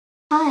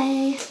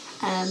Hi,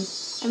 I'm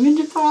in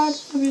Japan,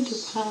 I'm in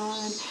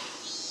Japan,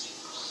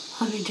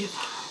 I'm in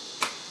Japan.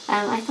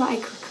 I thought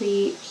I'd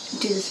quickly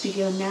do this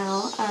video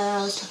now.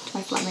 I was talking to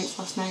my flatmates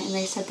last night and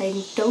they said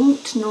they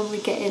don't normally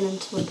get in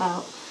until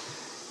about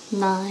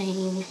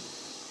 9,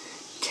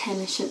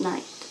 10ish at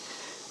night.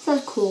 So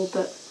that's cool,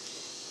 but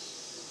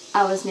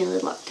I was nearly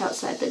locked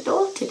outside the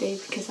door today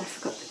because I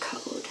forgot the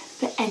code.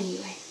 But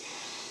anyway,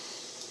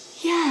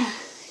 yeah,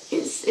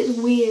 it's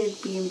weird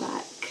being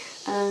back.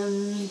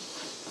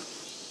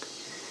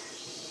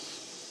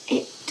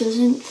 It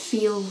doesn't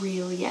feel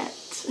real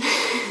yet.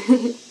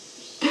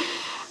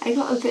 I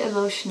got a bit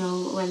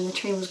emotional when the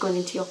train was going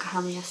into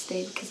Yokohama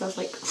yesterday because I was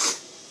like,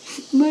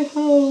 my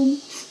home,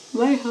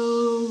 my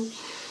home.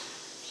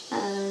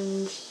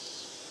 And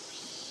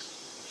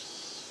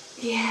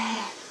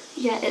yeah,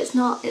 it's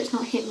not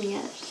hit me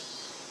yet.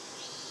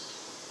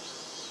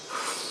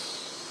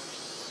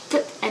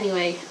 But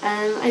anyway,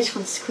 I just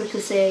wanted to quickly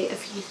say a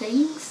few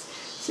things,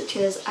 such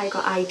as I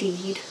got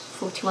ID'd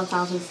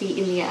 41,000 feet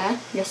in the air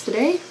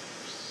yesterday.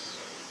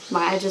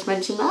 Might I just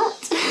mention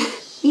that?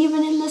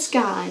 Even in the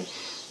sky,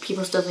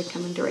 people still think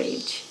I'm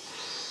underage.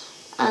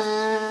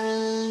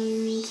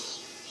 And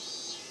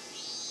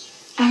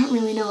I don't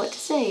really know what to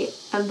say.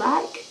 I'm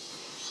back.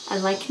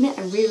 I'm liking it.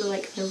 I really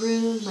like my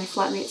room. My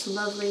flatmates are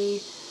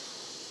lovely.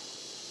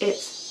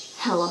 It's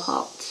hella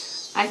hot.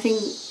 I think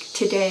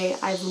today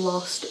I've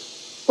lost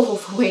all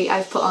the weight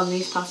I've put on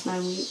these past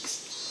 9 weeks.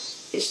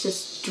 It's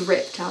just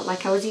dripped out.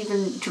 Like I was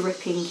even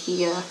dripping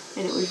here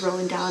and it was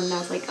rolling down and I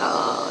was like,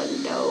 oh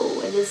no,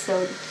 what is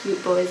so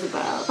cute boys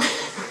about?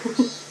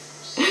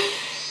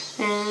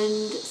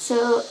 And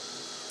so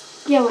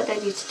yeah, what did I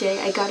do today?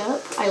 I got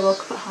up, I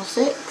woke up at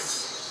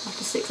 6:30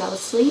 after 6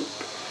 hours sleep.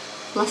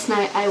 Last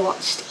night I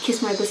watched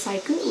Kiss My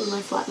Bicycle with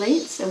my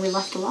flatmates and we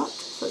laughed a lot,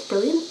 so that's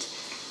brilliant.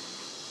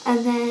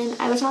 And then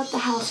I was out of the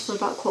house for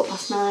about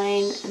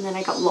 9:15 and then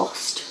I got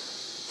lost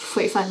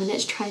for 45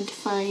 minutes trying to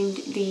find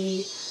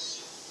the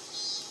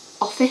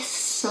office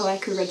so I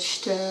could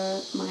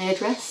register my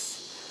address.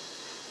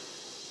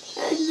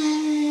 And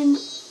then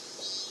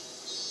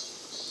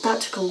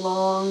that took a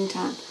long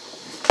time.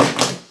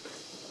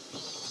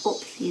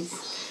 Oopsies.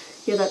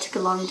 Yeah, that took a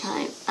long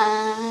time.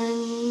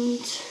 And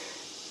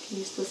can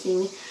you still see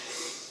me?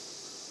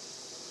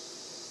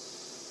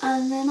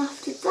 And then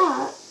after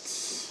that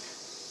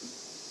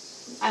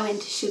I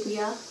went to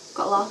Shibuya,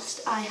 got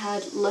lost. I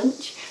had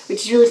lunch,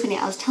 which is really funny.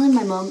 I was telling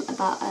my mum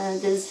about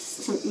there's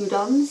some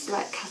udons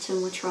that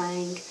Katten were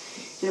trying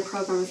in a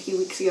program a few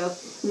weeks ago,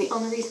 and the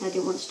only reason I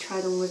didn't want to try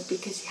them was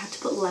because you had to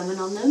put lemon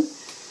on them.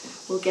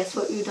 Well, guess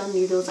what udon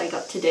noodles I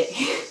got today?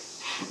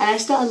 And I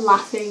started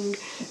laughing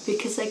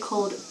because they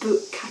called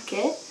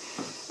bukkake,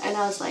 and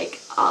I was like,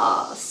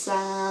 ah,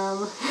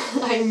 Sam.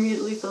 I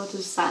immediately thought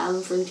of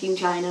Sam from Team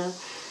China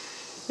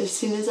as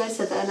soon as I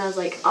said that, and I was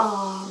like,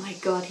 oh my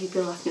god, he'd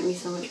be laughing at me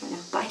so much right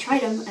now. But I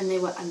tried them and they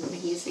were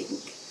amazing.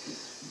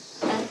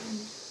 Did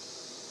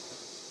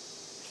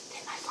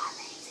my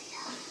flatmates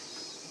here?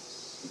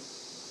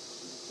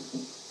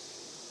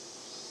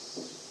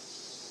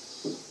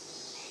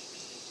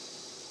 Maybe.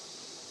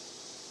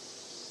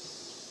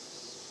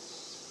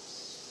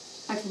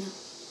 I don't know.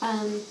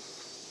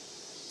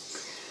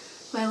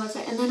 Where was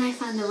I? And then I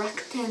found the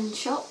Rakuten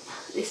shop.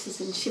 This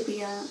is in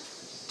Shibuya.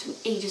 Took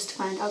ages to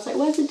find. I was like,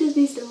 where's the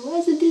Disney store?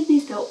 Where's the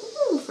Disney store?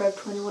 Ooh, Forever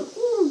 21.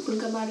 Ooh,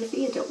 Bungamari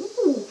Theatre.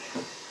 Ooh.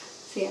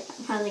 So yeah,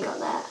 I finally got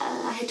there.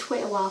 I had to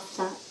wait a while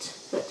for that,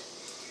 but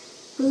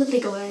the lovely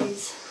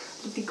guys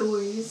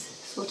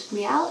sorted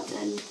me out,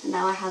 and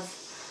now I have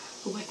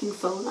a working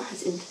phone that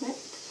has internet.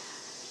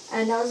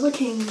 And I was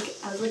looking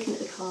at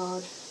the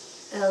card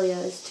earlier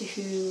as to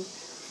who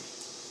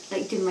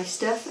like did my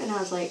stuff, and I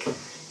was like,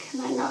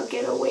 can I not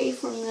get away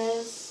from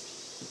this?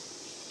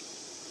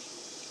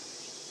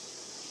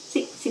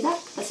 See that?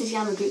 That says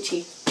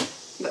Yamaguchi.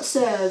 I got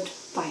served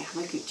by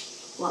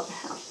Yamaguchi. What the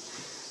hell?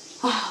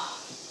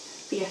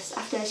 But yes,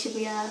 after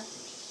Shibuya,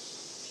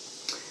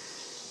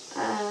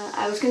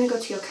 I was going to go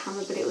to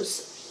Yokohama, but it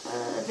was,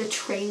 the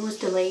train was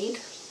delayed.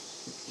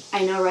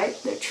 I know, right?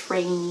 The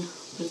train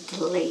was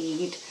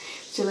delayed. It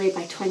was delayed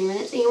by 20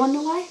 minutes. And you wonder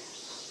why?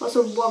 What's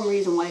the one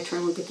reason why a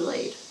train would be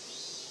delayed?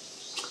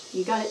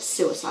 You got it,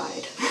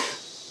 suicide.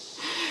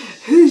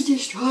 Who's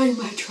destroying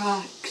my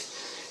tracks?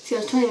 See, I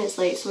was 20 minutes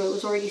late, so it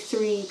was already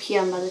 3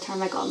 PM by the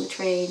time I got on the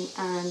train,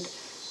 and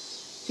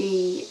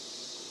the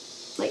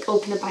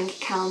open a bank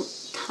account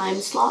time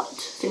slot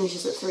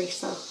finishes at 3,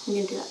 so I'm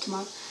going to do that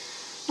tomorrow.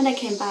 And I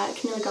came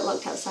back, nearly got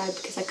locked outside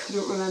because I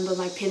couldn't remember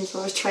my PIN,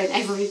 so I was trying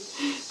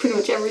pretty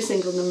much every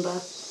single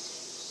number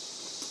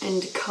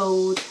and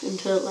code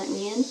until it let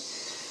me in.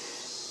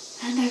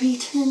 And I've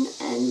eaten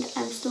and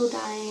I'm still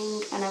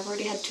dying, and I've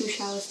already had 2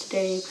 showers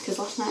today because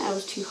last night I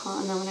was too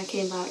hot, and then when I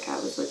came back I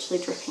was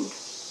literally dripping.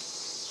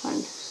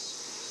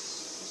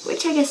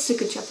 Which I guess is a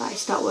good job that I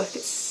start work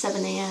at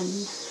 7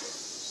 AM,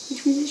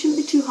 which means it shouldn't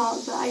be too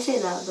hot, but I say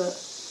that, but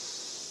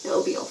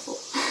it'll be awful.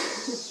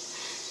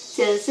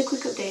 So yeah, it's a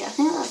quick update. I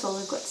think that's all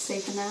I've got to say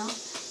for now.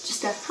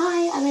 Just a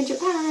hi, I'm in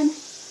Japan,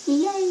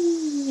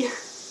 yay!